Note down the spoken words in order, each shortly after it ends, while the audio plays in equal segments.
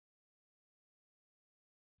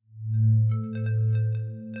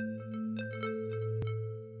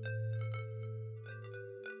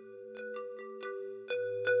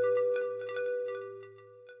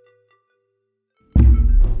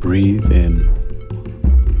Breathe in,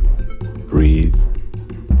 breathe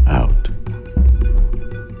out.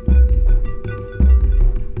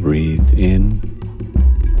 Breathe in,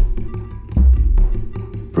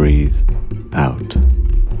 breathe out.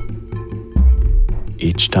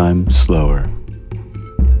 Each time slower,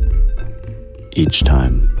 each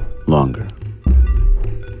time longer.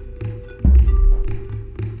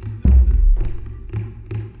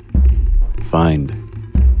 Find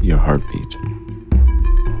your heartbeat.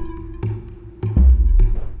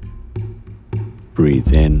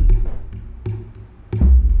 Breathe in,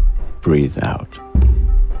 breathe out.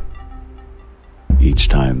 Each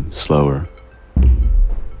time slower,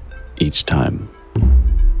 each time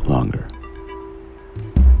longer.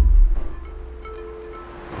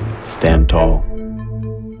 Stand tall.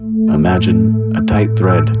 Imagine a tight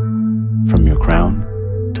thread from your crown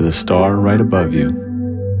to the star right above you.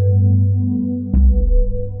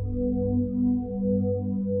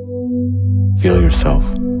 Feel yourself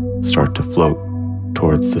start to float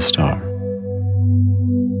towards the star.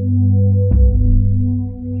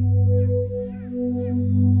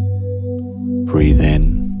 Breathe in,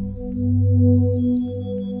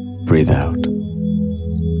 breathe out.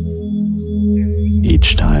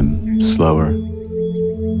 Each time slower,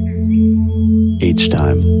 each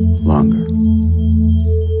time longer.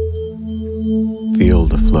 Feel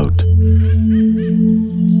the float.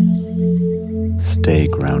 Stay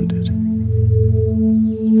grounded.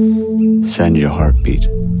 Send your heartbeat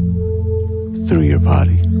through your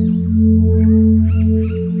body.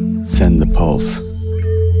 Send the pulse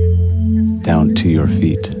down to your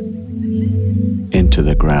feet, into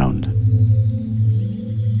the ground,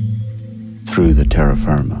 through the terra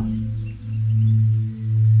firma.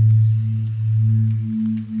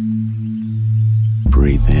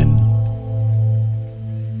 Breathe in,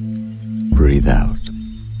 breathe out.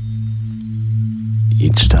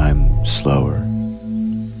 Each time slower,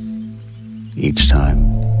 each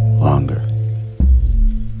time longer.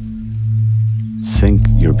 Sync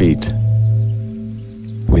your beat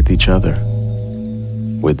with each other,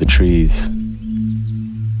 with the trees,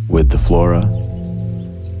 with the flora,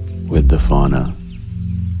 with the fauna,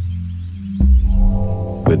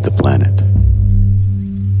 with the planet.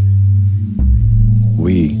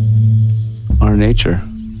 We are nature.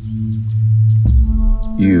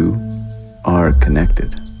 You are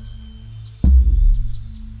connected.